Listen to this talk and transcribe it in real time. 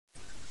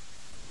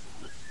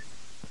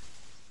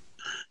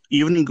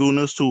Evening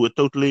Gooners to a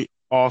Totally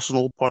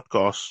Arsenal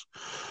podcast.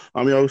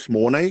 I'm your host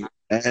Mornay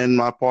and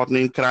my partner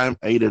in crime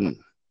Aiden.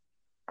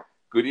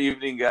 Good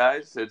evening,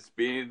 guys. It's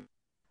been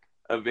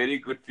a very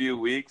good few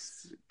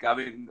weeks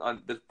coming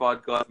on this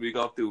podcast week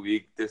after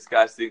week,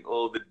 discussing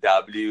all the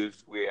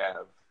W's we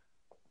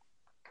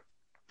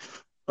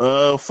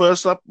have.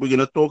 First up, we're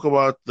gonna talk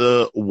about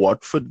the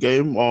Watford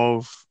game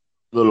of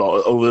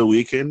over the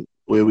weekend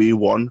where we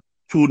won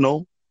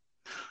 2-0.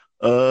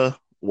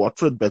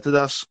 Watford bettered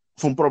us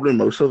from probably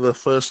most of the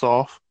first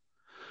half.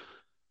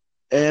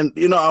 And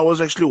I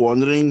was actually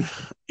wondering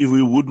if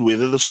we would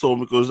weather the storm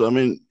because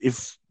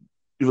if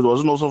it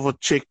wasn't also for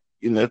Czech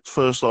in that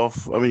first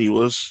half, he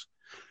was,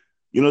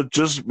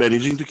 just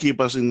managing to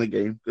keep us in the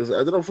game. Because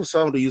I don't know, for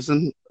some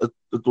reason, it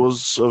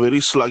was a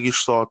very sluggish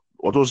start.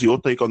 What was your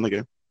take on the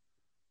game?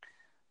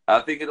 I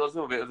think it was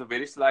a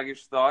very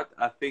sluggish start.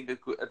 I think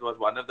it was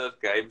one of those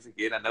games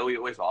again. I know we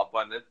always harp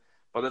on it,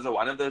 but it was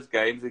one of those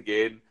games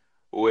again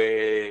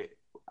where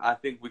I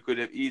think we could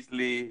have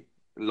easily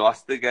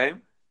lost the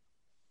game.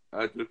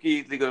 It could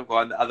easily have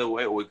gone the other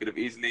way, or we could have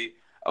easily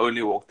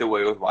only walked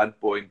away with 1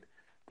 point.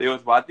 There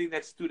was one thing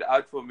that stood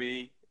out for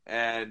me,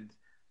 and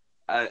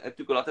it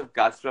took a lot of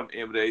guts from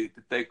Emre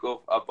to take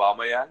off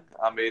Aubameyang.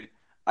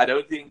 I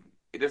don't think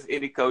just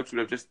any coach would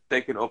have just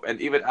taken off,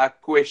 and even I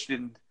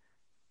questioned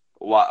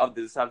why of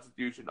the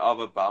substitution of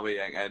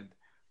Aubameyang, and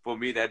for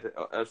me that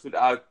stood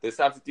out. The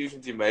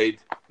substitutions he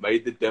made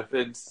the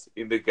difference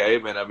in the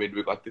game, and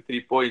we got the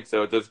 3 points,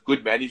 so it was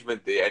good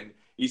management there, and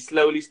he's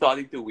slowly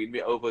starting to win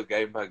me over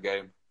game by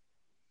game.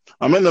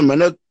 The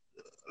minute,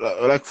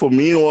 like for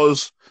me,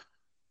 was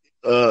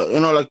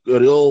like a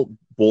real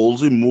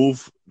ballsy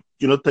move,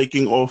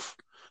 taking off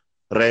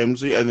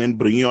Ramsey and then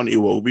bringing on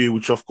Iwobi,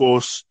 which of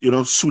course,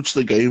 suits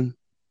the game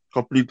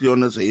completely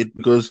on its head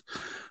because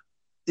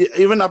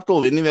even up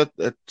till then in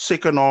that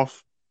second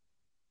half,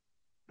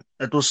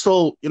 it was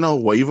still,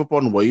 wave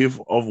upon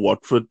wave of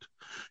Watford,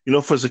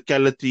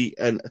 physicality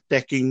and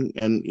attacking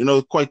and,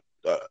 quite,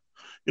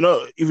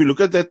 if you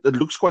look at that, it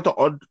looks quite an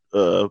odd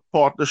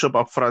partnership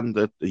up front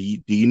that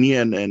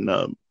Dini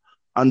and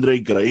Andre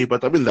Gray,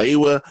 but they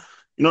were,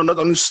 not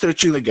only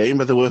stretching the game,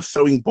 but they were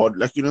throwing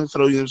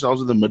throwing themselves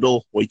in the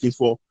middle, waiting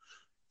for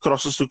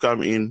crosses to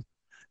come in.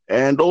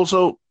 And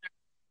also,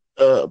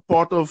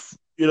 part of,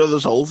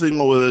 this whole thing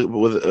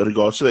with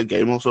regards to that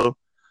game also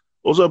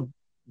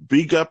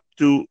big up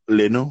to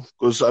Leno,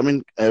 because,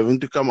 having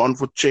to come on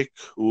for Czech,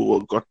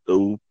 who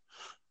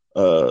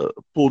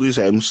pulled his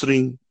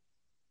hamstring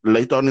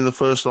late on in the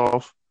first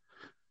half,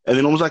 and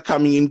then almost like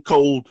coming in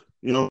cold,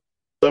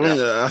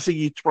 I think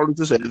he probably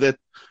just had that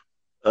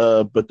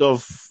a bit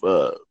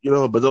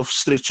of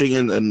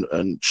stretching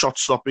and shot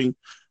stopping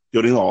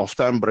during the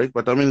halftime break.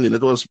 But then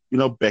it was,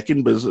 back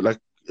in business. Like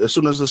as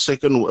soon as the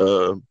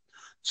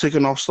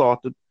second half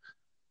started,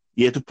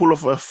 he had to pull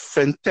off a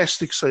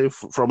fantastic save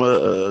from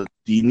a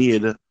Dini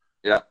header.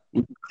 Yeah.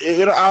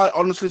 I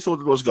honestly thought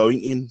it was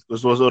going in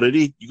because it was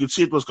already, you could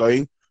see it was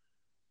going,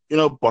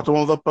 bottom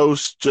of the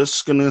post,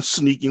 just going to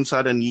sneak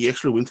inside, and he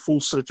actually went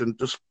full stretch and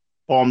just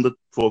palmed it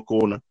for a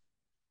corner.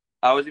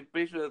 I was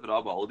impressed with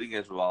Rob Holding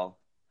as well.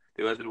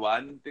 There was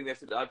one thing that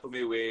stood out for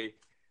me where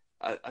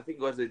I think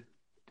it was a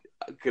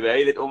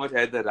Gray that almost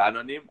had the run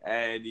on him,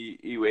 and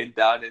he went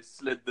down and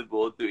slid the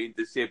ball to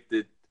intercept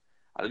it.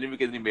 I don't even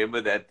can remember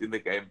that in the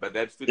game, but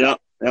that stood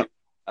out. Yeah.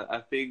 I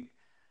think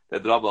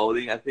that Rob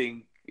Holding,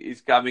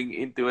 is coming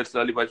into it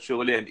slowly but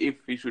surely, and if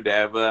he should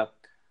have a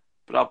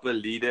proper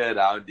leader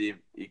around him,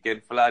 he can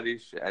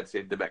flourish at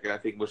centre back, and I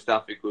think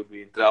Mustafi could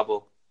be in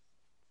trouble.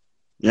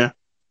 Yeah.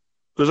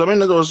 Because,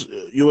 it was,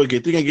 you were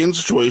getting again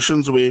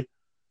situations where,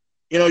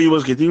 he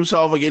was getting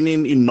himself again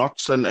in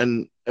knots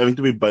and having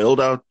to be bailed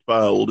out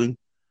by Holding.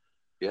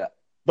 Yeah.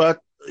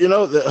 But,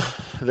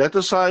 that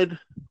aside,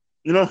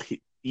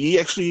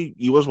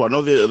 he was one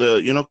of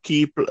the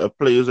key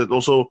players that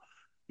also,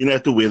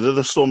 had to weather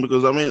the storm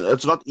because,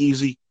 it's not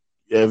easy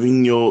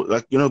having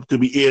to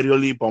be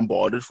aerially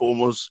bombarded for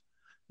almost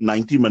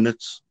 90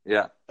 minutes.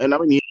 Yeah. And,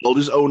 he held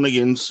his own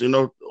against,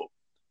 look,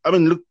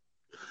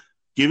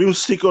 give him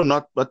stick or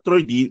not, but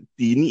Troy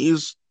Dini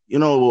is,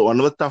 one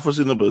of the toughest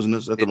in the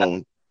business at the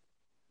moment.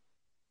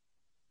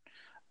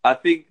 I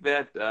think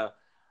that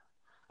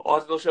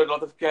Arsenal showed a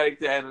lot of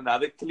character and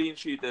another clean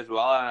sheet as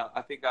well.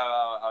 I think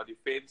our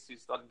defense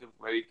is starting to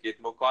maybe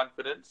get more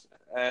confidence.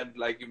 And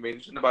like you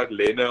mentioned about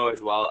Leno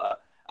as well,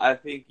 I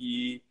think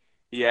he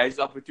has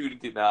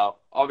opportunity now.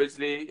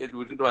 Obviously, it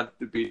wouldn't want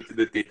to be to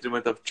the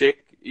detriment of Czech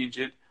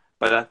injured,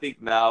 but I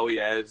think now he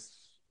has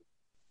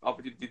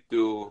opportunity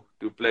to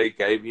play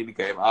game in,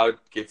 game out,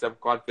 get some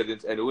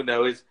confidence, and who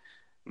knows,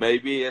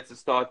 maybe it's the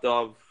start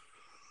of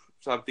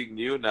something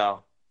new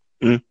now.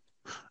 Mm.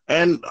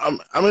 And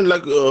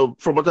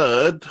from what I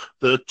heard,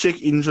 the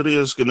Czech injury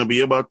is going to be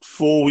about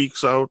 4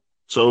 weeks out.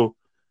 So,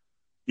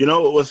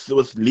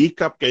 with League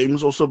Cup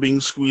games also being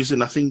squeezed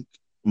in, I think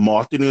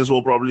Martinez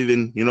will probably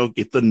then,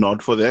 get the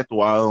nod for that,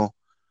 while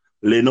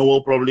Leno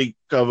will probably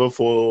cover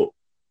for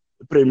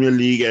Premier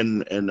League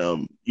and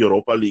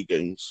Europa League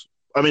games.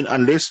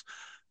 Unless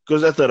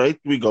because at the rate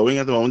we're going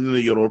at the moment in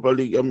the Europa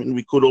League, I mean,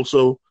 we could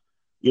also,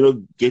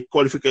 get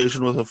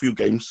qualification with a few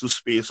games to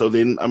spare. So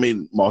then, I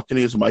mean,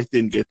 Martinez might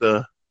then get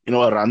a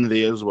run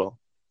there as well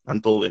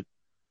until then.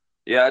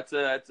 Yeah, it's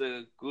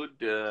a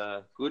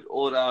good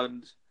all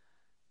round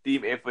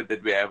team effort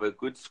that we have. A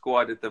good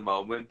squad at the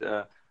moment.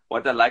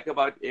 What I like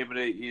about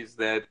Emre is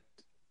that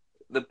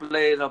the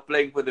players are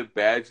playing for the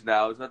badge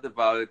now. It's not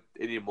about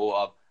anymore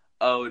of,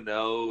 oh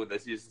no,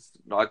 this is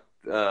not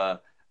a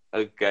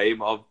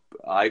game of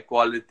high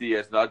quality.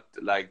 It's not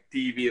like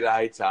TV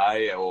rights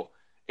high or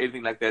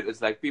anything like that.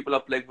 It's like people are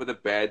playing for the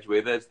badge,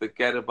 whether it's the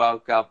Carabao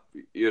Cup,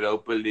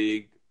 Europa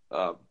League,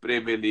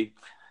 Premier League.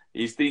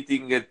 He's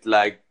treating it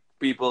like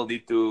people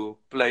need to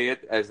play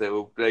it as they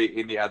will play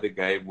any other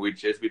game,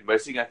 which has been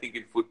missing, I think,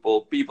 in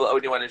football. People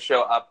only want to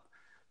show up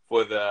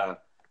for the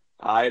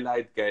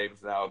highlight games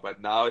now,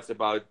 but now it's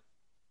about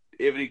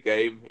every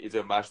game is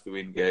a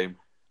must-win game.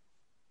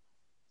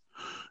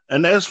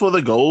 And as for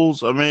the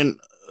goals, I mean,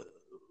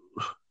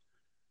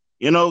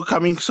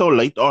 coming so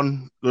late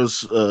on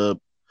because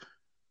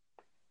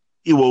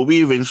he will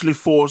be eventually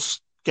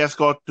forced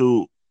Cathcart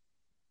to,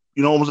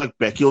 almost like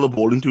backheel the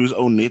ball into his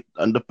own net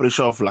under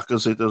pressure of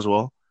Lacazette as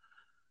well,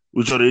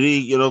 which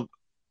already, got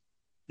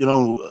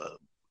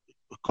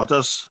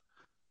us,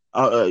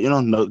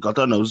 got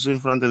our noses in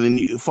front, and then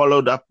he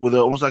followed up with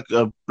almost like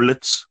a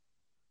blitz,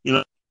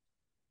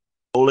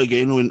 goal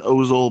again when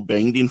Ozil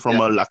banged in from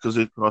a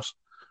Lacazette cross.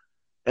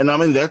 And I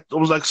mean, that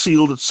almost like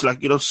sealed. It's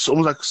like, it's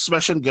almost like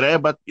smash and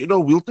grab, but,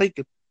 we'll take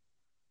it.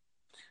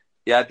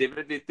 Yeah,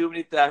 definitely. Too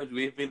many times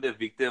we've been the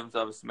victims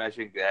of smash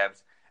and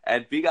grabs.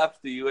 And big ups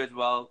to you as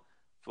well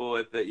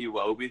for the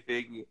Iwobi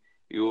thing.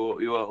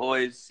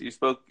 You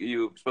spoke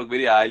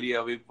very highly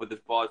of him for the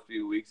past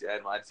few weeks,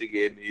 and once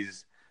again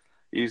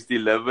he's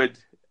delivered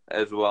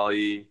as well.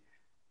 He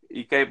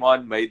came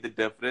on, made the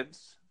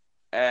difference.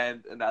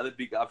 And another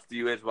big ups to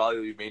you as well.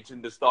 You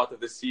mentioned the start of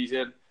the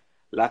season,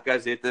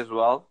 Lacazette as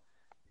well.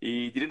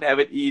 He didn't have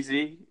it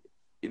easy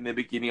in the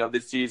beginning of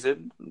the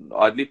season,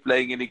 hardly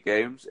playing any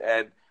games,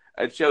 and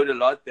it showed a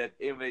lot that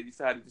Emre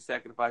decided to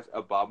sacrifice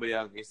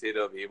Aubameyang instead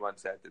of him on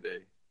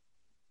Saturday.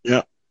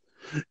 Yeah.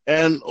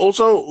 And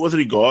also with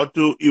regard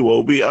to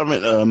Iwobi, I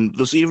mean,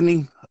 this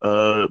evening,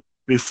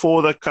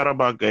 before the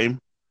Carabao game,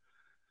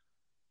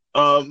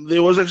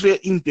 there was actually an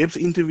in-depth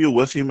interview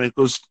with him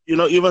because,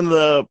 even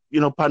the,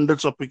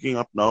 pundits are picking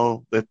up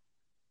now that,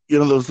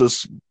 there's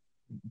this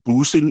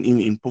boost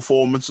in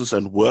performances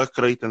and work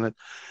rate and that.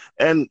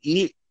 And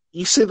he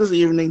said this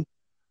evening,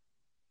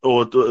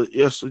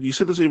 he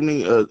said this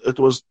evening it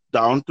was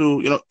down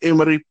to,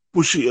 Emery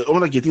pushing,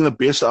 like getting the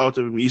best out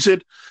of him. He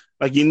said,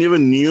 like, he never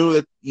knew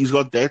that he's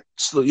got that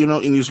still,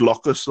 in his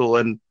locker still.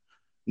 And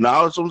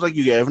now it's almost like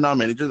you have now a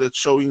manager that's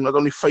showing not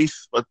only faith,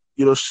 but,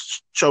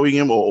 showing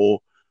him or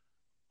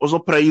also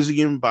praising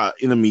him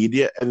in the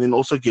media, and then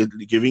also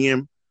giving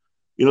him,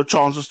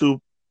 chances to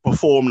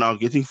perform now,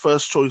 getting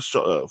first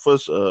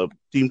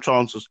team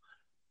chances,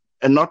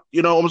 and not,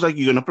 almost like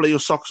you're going to play your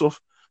socks off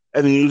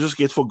and then you just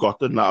get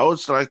forgotten. Now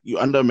it's like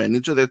you're under a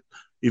manager that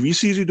if he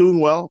sees you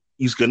doing well,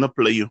 he's going to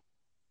play you.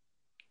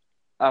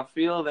 I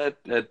feel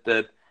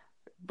that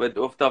but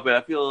off topic,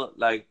 I feel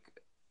like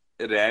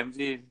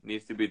Ramsey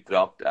needs to be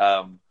dropped.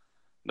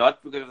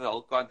 Not because of the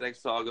whole contract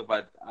saga,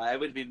 but I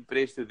haven't been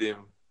impressed with him.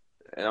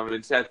 And I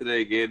mean,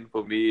 Saturday again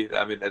for me,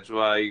 I mean, that's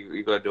why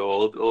he got to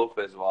hold off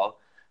as well.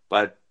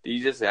 But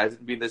he just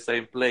hasn't been the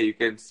same player. You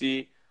can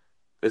see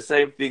the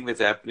same thing that's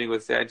happening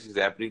with Sanchez is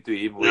happening to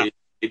him, where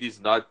it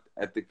is not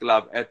at the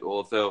club at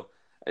all. So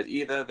it's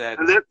either that...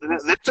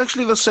 That's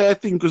actually the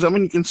sad thing, because, I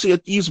mean, you can see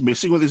it, he's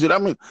messing with his head. I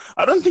mean,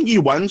 I don't think he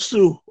wants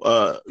to,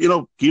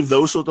 give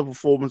those sort of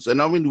performance.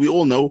 And, I mean, we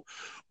all know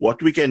what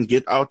we can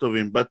get out of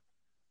him. But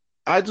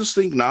I just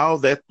think now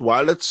that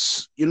while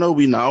it's,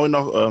 we're now in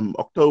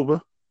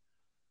October,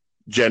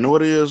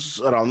 January is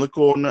around the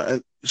corner.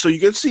 And so you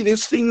can see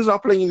these things are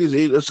playing in his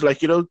head. It's like,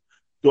 do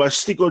I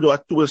stick or do I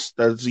twist?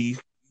 Does he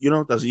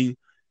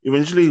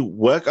eventually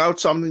work out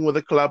something with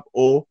the club,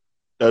 or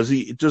does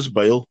he just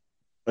bail?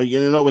 When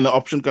the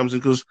option comes in,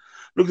 because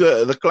look,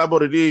 the club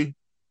already,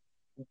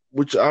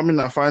 which I mean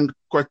I find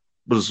quite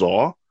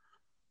bizarre,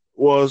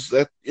 was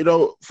that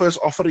first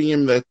offering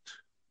him that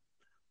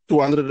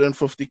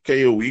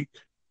 250K a week,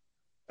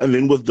 and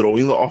then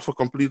withdrawing the offer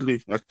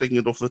completely, like taking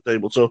it off the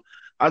table. So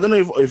I don't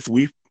know if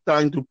we're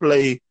trying to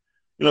play,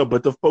 a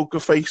bit of poker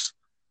face,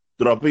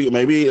 dropping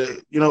maybe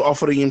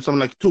offering him something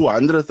like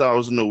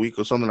 200,000 a week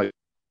or something like.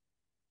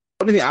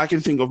 Only thing I can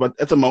think of, but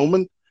at the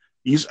moment,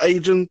 his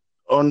agent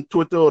on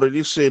Twitter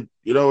already said,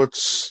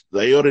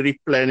 they already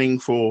planning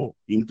for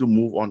him to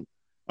move on.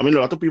 I mean, a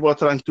lot of people are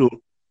trying to,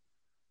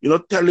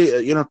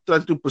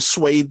 trying to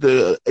persuade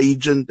the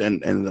agent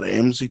and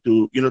Ramsey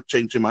to,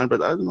 change their mind.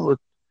 But I don't know, it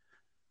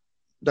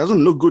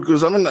doesn't look good,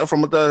 because I mean,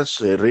 from what I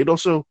read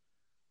also,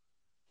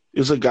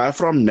 is a guy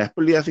from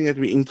Napoli, I think, that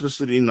we're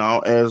interested in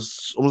now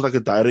as almost like a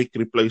direct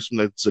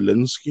replacement at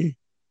Zelensky.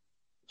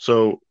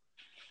 So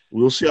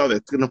we'll see how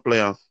that's going to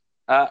play out.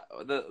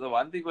 The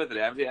one thing with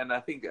Ramsey, and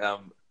I think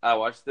I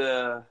watched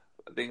the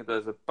I think it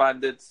was the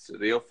pundits,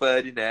 Rio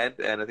Ferdinand,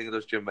 and I think it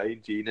was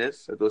Jermaine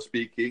Genius that was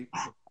speaking.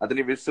 I don't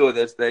know if you saw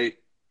this. They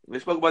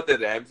spoke about the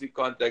Ramsey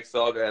contract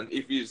saga and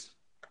if he's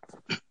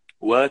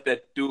worth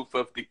that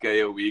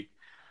 250K a week.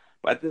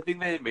 But the thing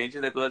they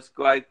mentioned that was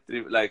quite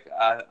like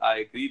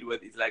I agreed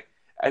with is like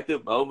at the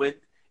moment,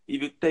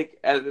 if you take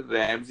Aaron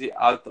Ramsey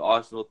out the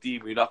Arsenal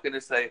team, you're not going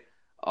to say,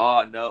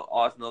 "Oh no,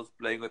 Arsenal's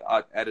playing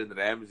without Aaron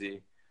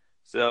Ramsey."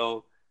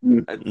 So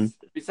Mm-hmm.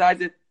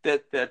 besides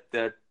that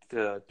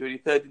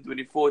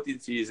 2013-2014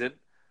 season,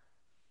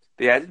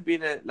 there hasn't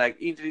been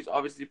injuries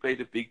obviously played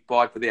a big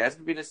part, but there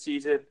hasn't been a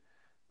season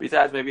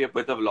besides maybe a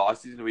bit of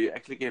last season where you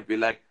actually can be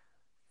like,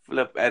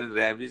 "Flip, Aaron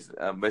Ramsey's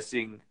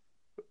missing.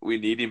 We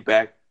need him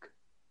back."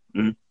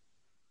 Mm-hmm.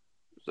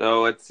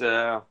 So it's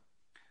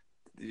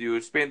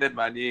you spend that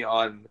money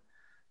on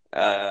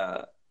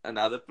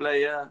another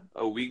player,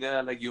 a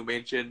winger like you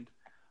mentioned,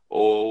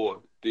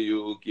 or do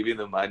you give him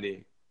the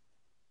money?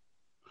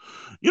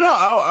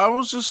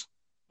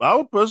 I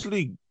would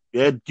personally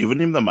given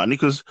him the money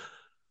because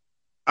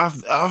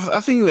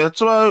I think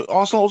that's why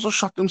Arsenal also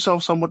shot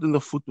themselves somewhat in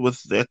the foot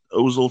with that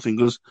Ozil thing.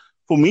 Because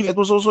for me, that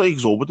was also an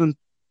exorbitant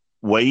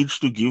wage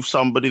to give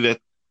somebody that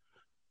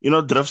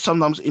drifts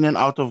sometimes in and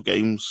out of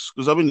games.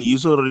 Because I mean,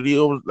 he's already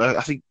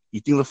I think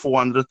hitting the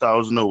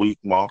 400,000 a week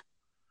mark.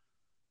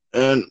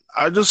 And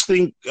I just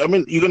think, I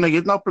mean, you're gonna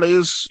get now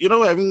players,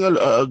 having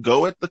a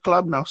go at the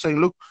club now, saying,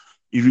 "Look,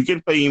 if you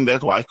can pay him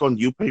that, why can't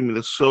you pay me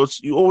this?" So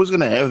you're always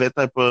gonna have that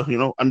type of,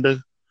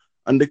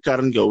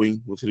 undercurrent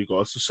going with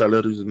regards to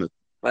salaries in it.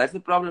 But that's the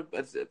problem.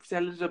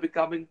 Salaries are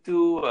becoming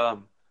too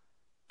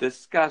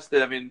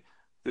disgusted. I mean,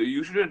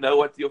 you shouldn't know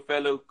what your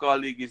fellow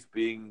colleague is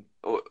being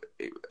or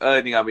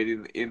earning. I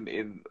mean,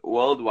 in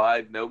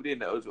worldwide, nobody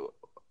knows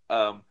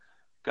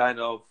kind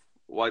of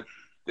what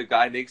the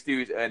guy next to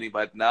you is earning.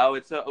 But now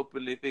it's an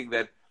openly thing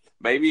that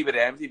maybe even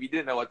Ramsey, if he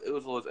didn't know what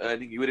Ozil was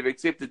earning, he would have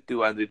accepted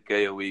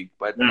 200K a week.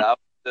 But now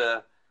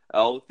the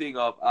whole thing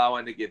of I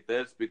want to get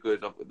this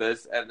because of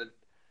this, and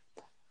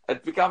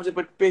it becomes a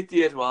bit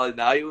petty as well.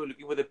 Now you're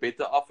looking for the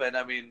better offer, and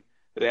I mean,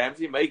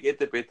 Ramsey may get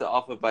the better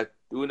offer, but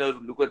who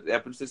knows? Look what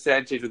happens to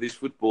Sanchez with his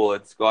football.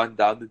 It's gone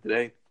down the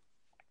drain.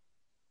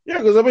 Yeah,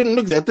 because I mean,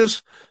 look, that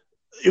is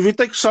if you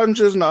take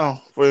Sanchez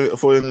now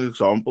for an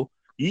example,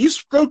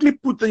 he's totally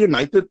put the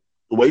United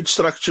wage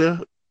structure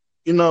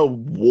in a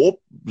warp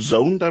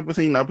zone type of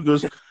thing now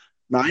because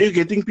now you're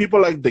getting people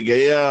like De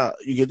Gea,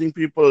 you're getting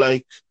people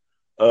like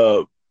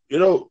you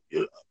know,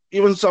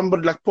 even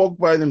somebody like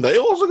Pogba and them, they're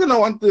also gonna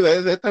want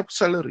that type of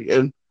salary.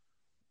 And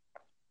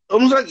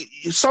almost like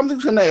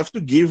something's gonna have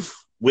to give,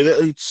 whether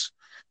it's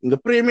in the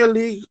Premier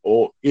League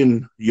or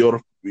in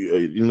Europe,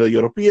 in the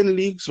European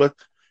leagues. But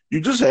you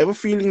just have a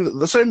feeling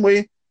the same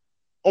way,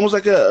 almost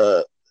like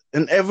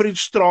an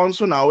average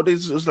transfer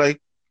nowadays is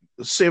like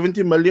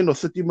 70 million or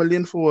 30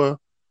 million for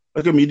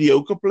like a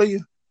mediocre player.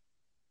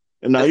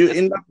 And now you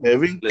end up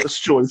having a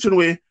situation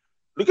where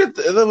look at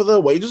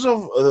the wages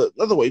of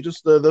not the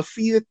wages, the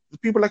fee that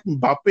people like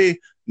Mbappe,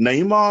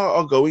 Neymar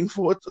are going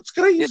for. It's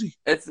crazy.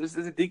 It's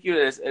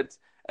ridiculous. It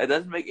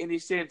doesn't make any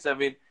sense. I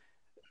mean,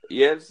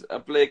 yes, a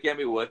player can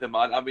be worth a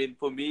amount. I mean,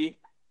 for me,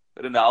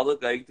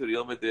 Ronaldo going to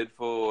Real Madrid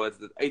for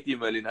 80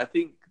 million. I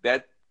think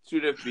that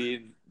should have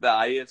been the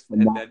highest.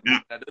 That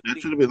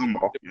should have been the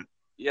mark.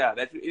 Yeah,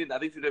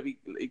 nothing should have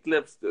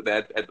eclipsed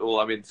that at all.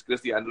 I mean, it's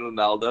Cristiano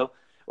Ronaldo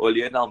or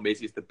Lionel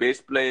Messi is the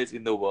best players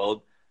in the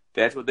world.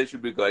 That's what they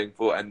should be going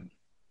for.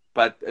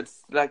 But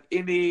it's like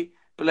any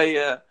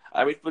player.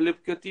 I mean, Philippe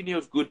Coutinho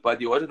is good, but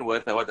he wasn't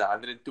worth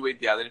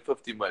 120,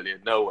 150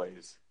 million. No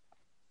ways.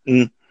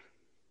 Mm.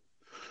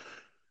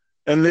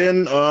 And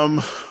then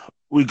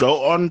we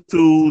go on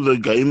to the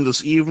game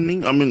this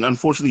evening. I mean,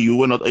 unfortunately, you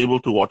were not able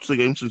to watch the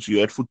game since you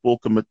had football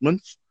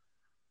commitments.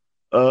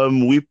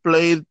 We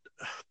played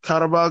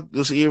Karabakh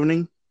this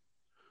evening.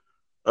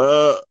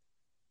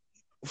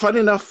 Funny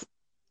enough,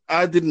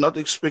 I did not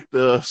expect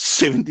a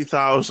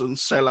 70,000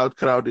 sellout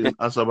crowd in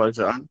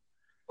Azerbaijan.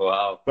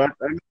 Wow. But,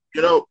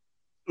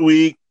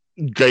 we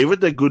gave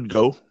it a good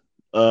go.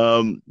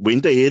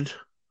 Went ahead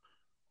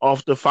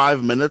after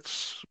 5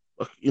 minutes,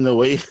 in a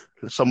way,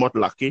 somewhat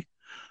lucky,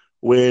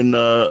 when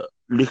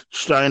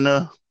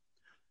Lichtsteiner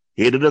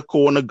headed a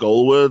corner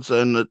goalwards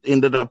and it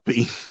ended up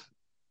being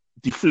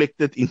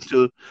deflected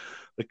into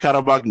the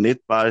Karabakh net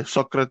by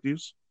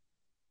Socrates.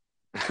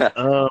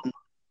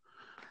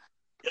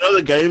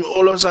 The game,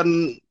 all of a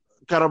sudden,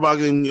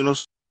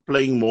 Karabakh,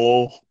 playing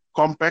more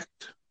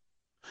compact.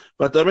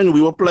 But, I mean,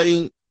 we were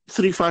playing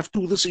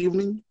 3-5-2 this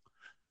evening,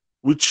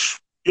 which,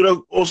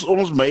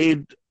 almost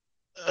made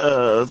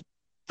the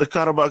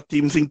Karabakh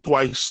team think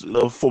twice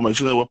the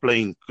formation they were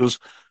playing because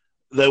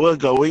they were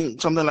going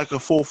something like a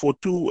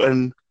 4-4-2,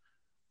 and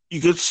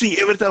you could see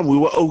every time we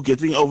were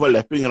getting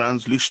overlapping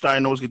runs.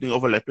 Lichtsteiner was getting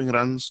overlapping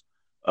runs.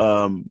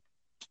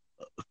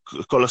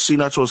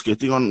 Kolasinac was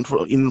getting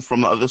in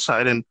from the other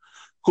side and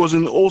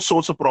causing all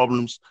sorts of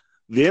problems.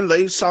 Then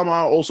they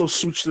somehow also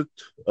switched it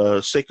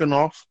second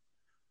half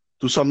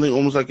to something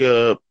almost like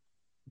a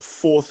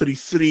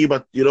 4-3-3,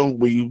 but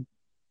we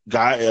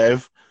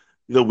have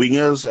the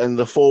wingers and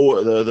the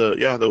forward,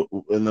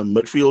 and the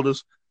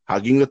midfielders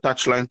hugging the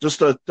touchline just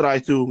to try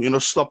to,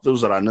 stop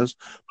those runners.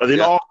 But then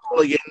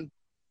Arsenal again,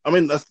 I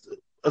mean, that's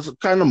a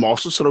kind of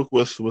masterstroke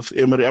with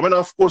Emery. I mean,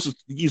 of course,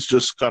 he's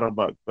just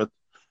Karabakh, but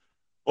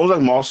almost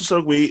like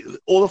masterstroke,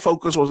 all the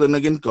focus was then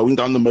again going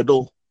down the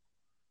middle.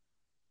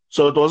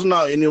 So it wasn't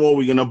now anymore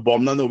we're going to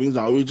bomb down the wings.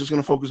 Now we're just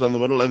going to focus on the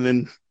middle. And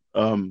then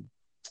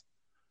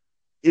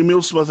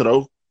Emil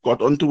Smith-Rowe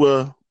got onto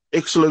a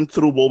excellent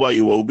through ball by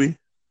Iwobi.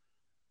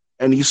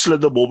 And he slid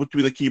the ball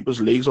between the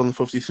keeper's legs on the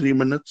 53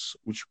 minutes,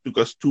 which took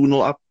us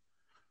 2-0 up.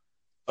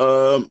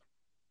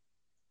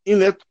 In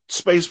that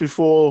space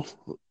before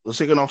the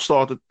second half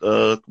started,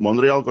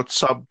 Monreal got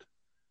subbed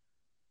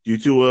due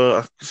to,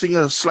 I think,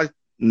 a slight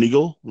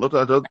niggle. I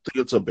don't think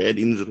it's a bad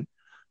injury.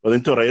 But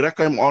then Torreira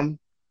came on.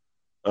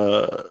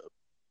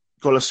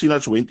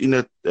 Kolasinac went in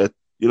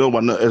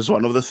as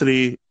one of the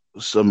three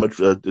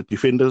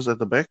defenders at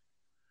the back.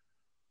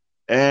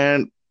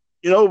 And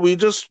we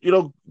just,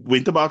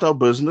 went about our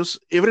business.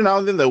 Every now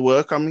and then they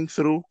were coming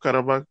through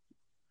Karabakh,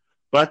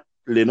 but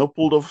Leno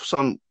pulled off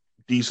some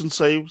decent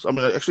saves. I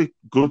mean, actually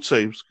good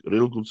saves,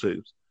 real good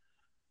saves.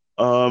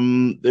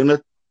 Then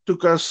it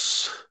took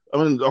us,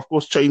 of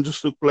course, changes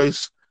took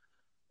place.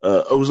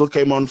 Ozil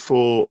came on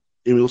for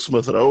Emil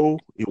Smith-Rowe.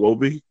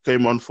 Iwobi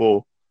came on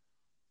for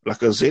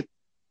Lacazette.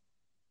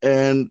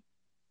 And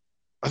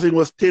I think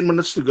with 10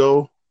 minutes to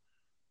go,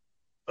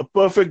 a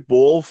perfect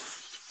ball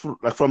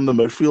from the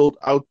midfield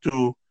out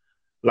to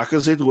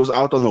Lacazette, who was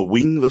out on the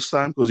wing this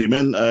time because him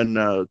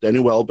and Danny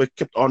Welbeck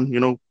kept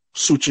on,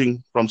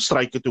 switching from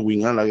striker to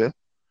winger like that.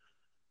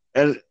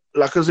 And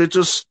Lacazette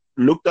just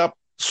looked up,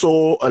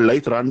 saw a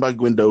late run by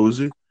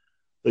Guendouzi.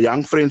 The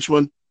young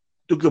Frenchman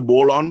took the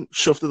ball on,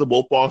 shifted the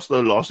ball past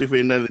the last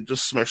defender, and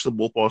just smashed the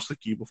ball past the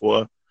keeper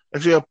for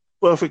actually a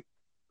perfect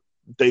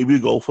debut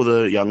goal for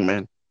the young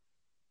man.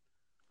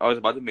 I was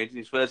about to mention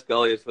his first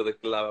goal is for the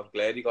club. I'm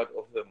glad he got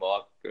off the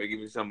mark. Going to give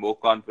me some more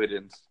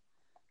confidence.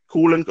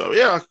 Cool and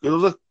yeah, it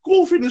was a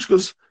cool finish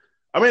because,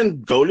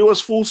 goalie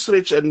was full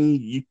stretch and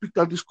he picked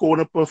out his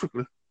corner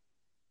perfectly.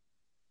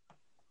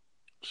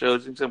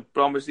 Shows some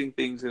promising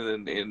things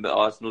in the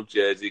Arsenal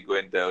jersey,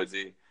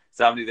 Guendouzi.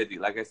 Somebody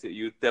that, like I said,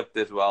 you tipped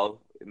as well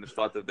in the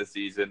start of the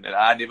season, and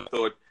I never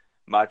thought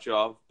much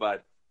of,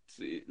 but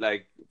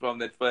like from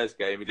that first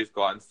game, he just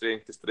gone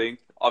strength to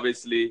strength.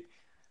 Obviously,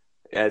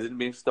 he hasn't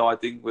been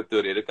starting with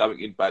Torreira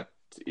coming in, but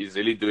he's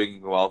really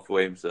doing well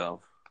for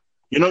himself.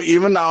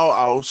 Even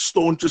our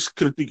staunchest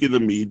critic in the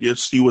media,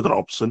 Stuart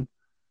Robson,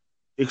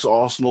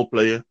 ex-Arsenal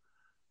player,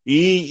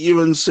 he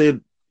even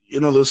said,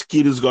 this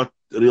kid has got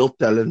real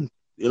talent.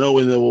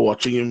 When they were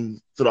watching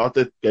him throughout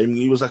that game,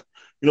 he was like,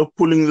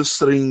 pulling the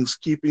strings,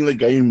 keeping the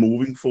game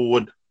moving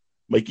forward,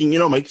 making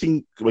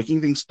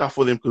things tough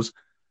for them. Because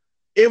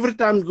every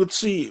time you could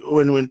see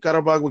when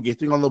Karabakh were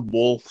getting on the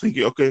ball,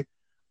 thinking, okay,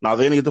 now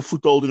they're going to get the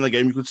foothold in the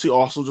game, you could see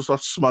Arsenal just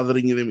start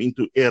smothering them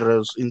into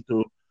errors,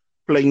 into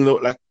playing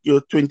 20,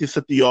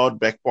 30-yard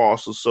back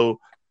passes. So,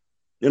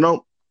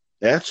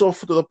 hats off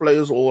to the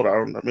players all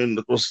around.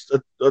 It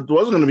wasn't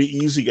going to be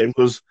an easy game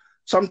because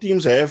some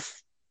teams had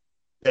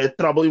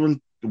trouble even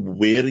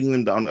wearing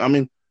them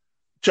down.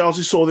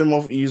 Chelsea saw them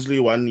off easily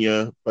 1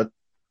 year, but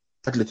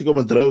Atletico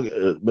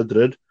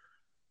Madrid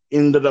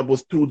ended up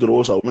with 2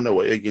 draws home and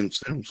away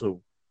against them.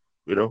 So,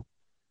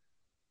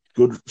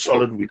 good,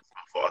 solid win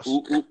for us.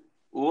 Who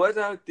was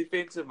our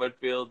defensive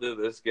midfielder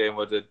this game?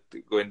 Was it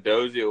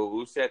Guendouzi or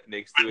who sat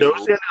next to him?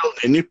 Guendouzi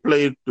and Elneny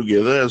played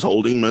together as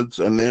holding mids.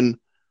 And then,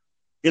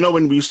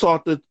 when we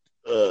started,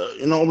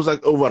 almost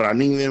like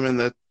overrunning them and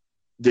that,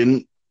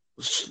 then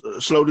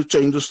slowly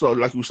changes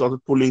started, like we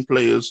started pulling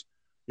players,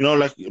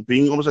 like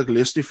being almost like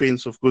less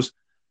defensive because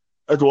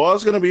it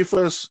was going to be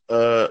first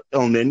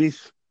Elneny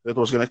that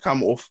was going to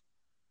come off.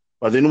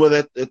 But then with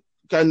that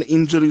kind of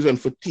injuries and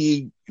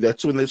fatigue,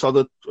 that's when they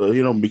started,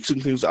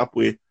 mixing things up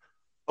where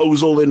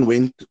Ozil then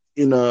went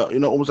in a,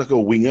 almost like a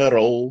winger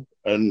role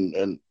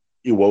and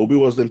Iwobi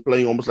was then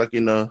playing almost like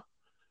in a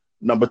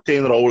number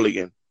 10 role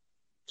again.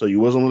 So he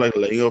wasn't like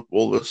laying up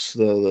all this,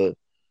 the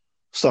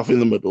stuff in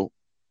the middle.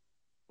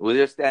 Was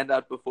he a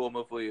standout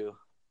performer for you?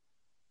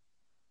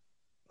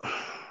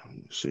 Let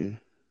me see.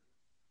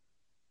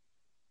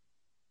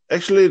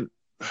 Actually,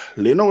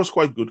 Leno was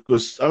quite good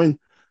because,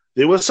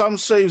 there were some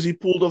saves he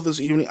pulled off this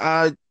evening.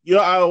 I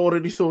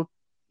already thought,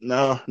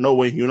 no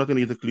way, you're not going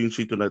to get a clean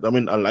sheet tonight.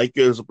 I like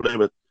you as a player,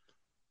 but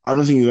I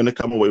don't think you're going to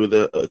come away with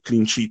a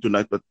clean sheet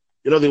tonight. But,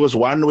 there was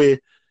one where,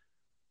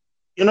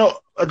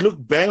 it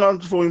looked bang on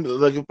for him,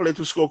 like he played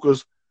to score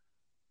because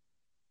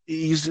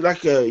he's like,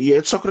 he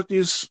had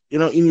Socrates,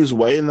 in his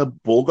way, and the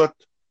ball got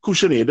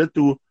cushion-headed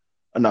to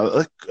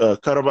another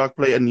Karabakh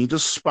player, and he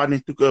just spun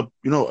and took a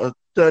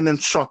turn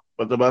and shot,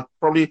 but about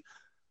probably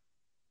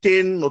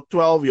 10 or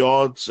 12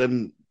 yards,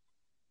 and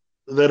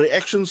the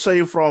reaction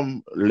save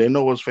from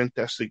Leno was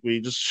fantastic. We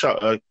just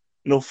shot,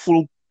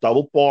 full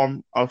double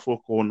palm out for a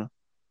corner.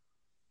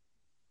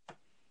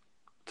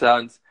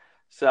 Sounds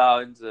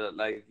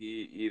like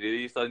he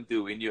really starting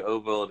to win you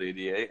over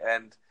already, eh?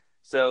 And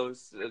so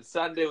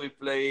Sunday we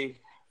play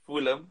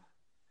Fulham.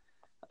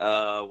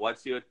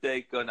 What's your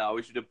take on how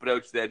we should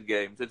approach that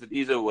game? Since it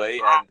is away,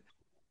 and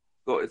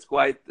it's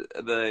quite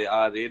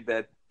I read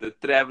that the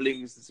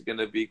traveling is going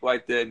to be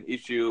quite an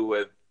issue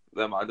with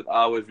the amount of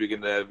hours we're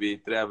going to be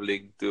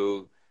traveling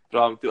to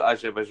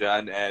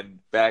Azerbaijan and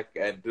back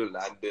and to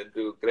London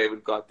to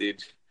Craven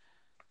Cottage.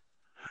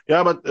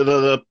 Yeah, but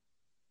the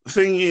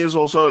thing is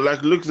also,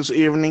 like, look, this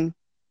evening,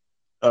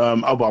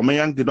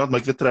 Aubameyang did not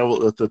make the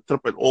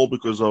trip at all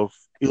because of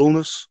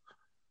illness.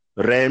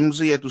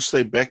 Ramsey had to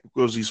stay back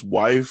because his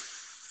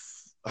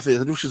wife, I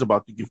think she's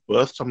about to give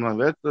birth, something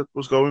like that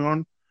was going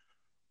on.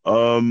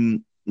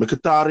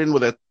 Mkhitaryan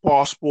with that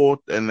passport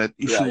and that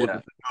issue with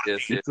the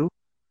yes.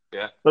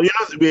 Yeah. So,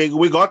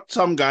 we got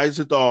some guys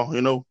that are,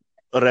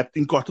 wrapped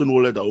in cotton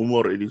wool at home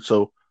already.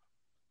 So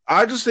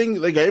I just think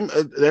the game,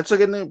 that's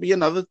going to be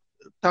another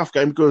tough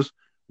game because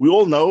we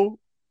all know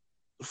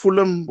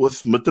Fulham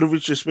with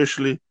Mitrovic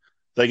especially,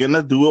 they're going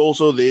to do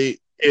also their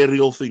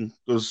aerial thing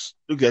because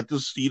look,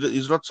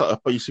 he's not a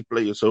pacey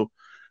player. So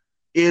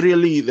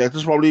aerially, that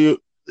is probably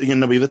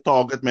going to be the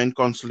target man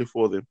constantly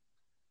for them.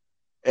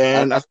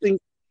 And I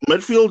think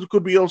midfield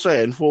could be also a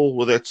handful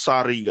with that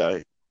Sari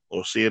guy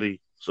or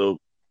Seri. So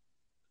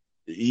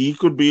he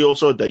could be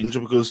also a danger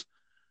because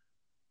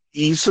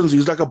since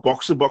he's like a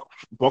box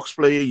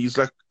player, he's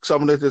like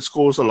someone that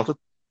scores a lot of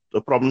the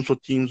problems for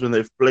teams when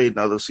they've played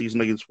now this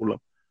season against Fulham.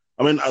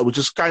 I mean, which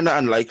is kind of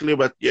unlikely,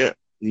 but yeah,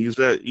 he's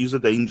a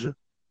danger.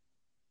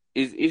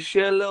 Is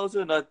Schürrle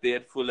also not there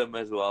at Fulham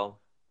as well?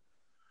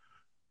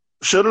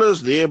 Schürrle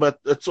is there, but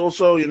it's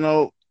also,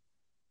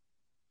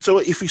 so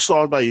if he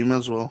started by him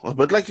as well.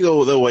 But like,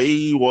 the way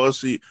he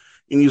was in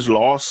his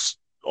last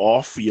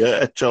half year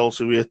at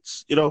Chelsea,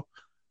 it's,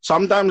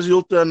 sometimes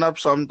he'll turn up,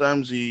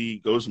 sometimes he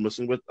goes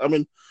missing. But I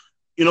mean,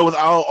 with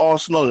our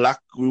Arsenal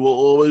luck, we will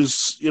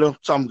always,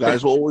 some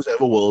guys will always have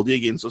a worldie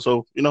against us.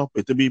 So,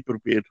 better be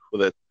prepared for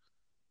that.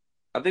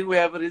 I think we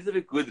have a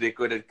reasonably good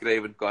record at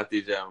Craven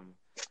Cottage.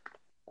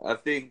 I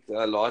think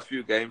the last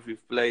few games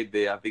we've played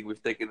there, I think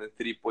we've taken the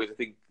 3 points. I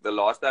think the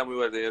last time we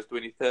were there was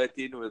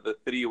 2013 with the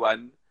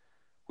 3-1.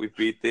 We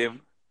beat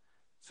them.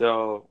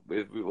 So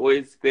we've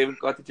always, Craven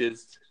Cottage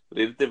has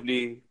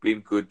relatively been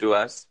good to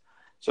us.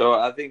 So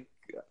I think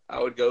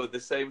I would go with the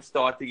same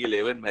starting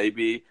 11,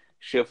 maybe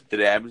shift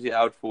Ramsey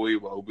out for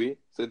Iwobi,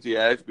 since he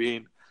has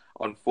been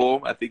on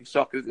form. I think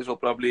Sokratis will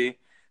probably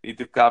need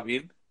to come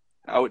in.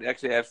 I would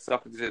actually have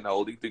Sokratis and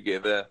Holding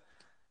together,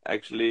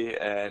 actually.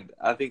 And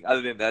I think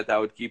other than that, I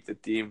would keep the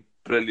team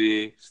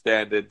pretty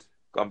standard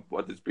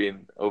what it's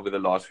been over the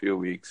last few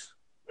weeks.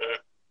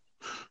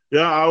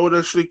 Yeah, I would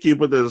actually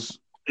keep it as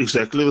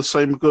exactly the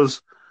same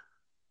because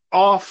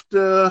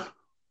after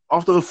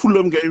the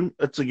Fulham game,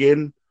 it's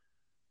again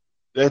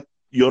that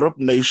Europe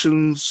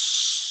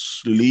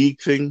Nations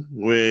League thing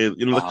where,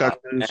 the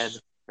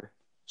countries.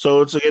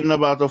 So it's again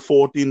about a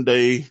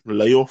 14-day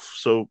layoff.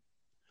 So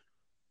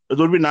it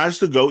would be nice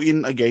to go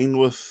in again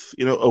with,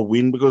 a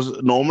win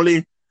because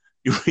normally,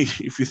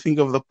 if you think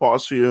of the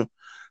past few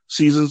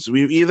seasons,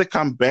 we've either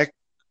come back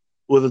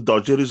with a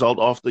dodgy result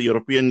after the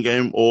European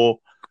game or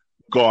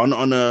gone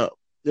on a,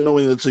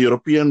 when it's a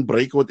European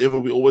break, whatever,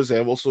 we always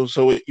have also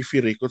so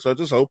iffy records. So I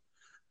just hope,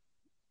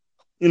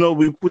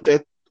 we put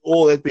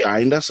all that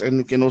behind us and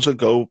we can also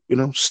go,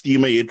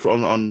 steam ahead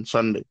on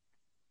Sunday.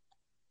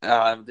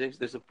 I'm just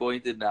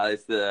disappointed now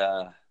it's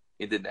the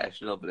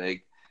international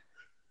break.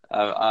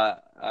 I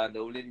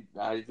normally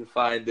need to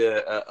find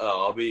a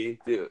hobby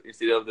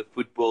instead of the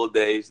football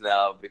days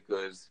now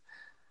because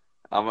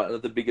I'm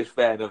not the biggest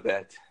fan of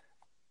that.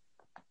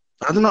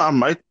 I don't know. I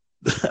might.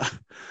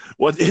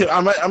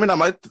 I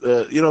might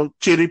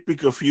cherry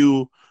pick a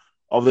few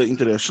of the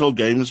international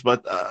games,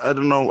 but I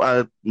don't know.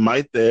 I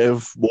might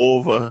have more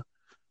of a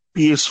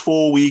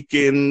PS4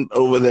 weekend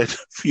over that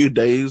few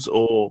days,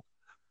 or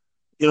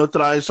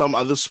try some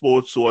other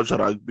sports to watch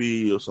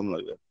rugby or something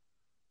like that.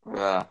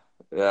 Yeah.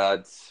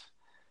 Let's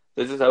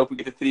just hope we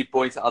get the 3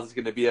 points. Else it's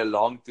going to be a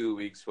long 2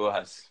 weeks for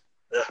us.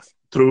 Yeah,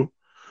 true.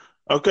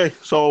 Okay,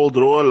 so I'll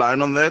draw a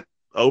line on that.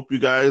 I hope you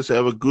guys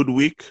have a good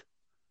week,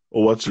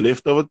 or what's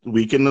left of it.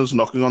 Weekend is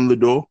knocking on the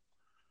door.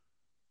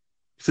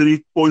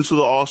 3 points to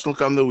the Arsenal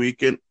come the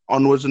weekend.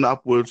 Onwards and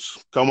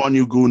upwards. Come on,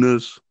 you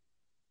Gooners.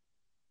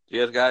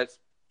 Cheers, guys.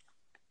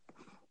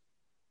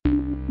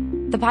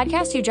 The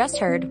podcast you just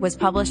heard was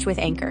published with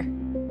Anchor.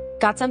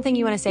 Got something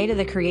you want to say to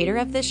the creator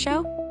of this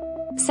show?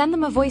 Send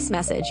them a voice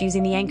message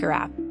using the Anchor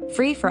app,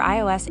 free for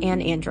iOS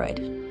and Android.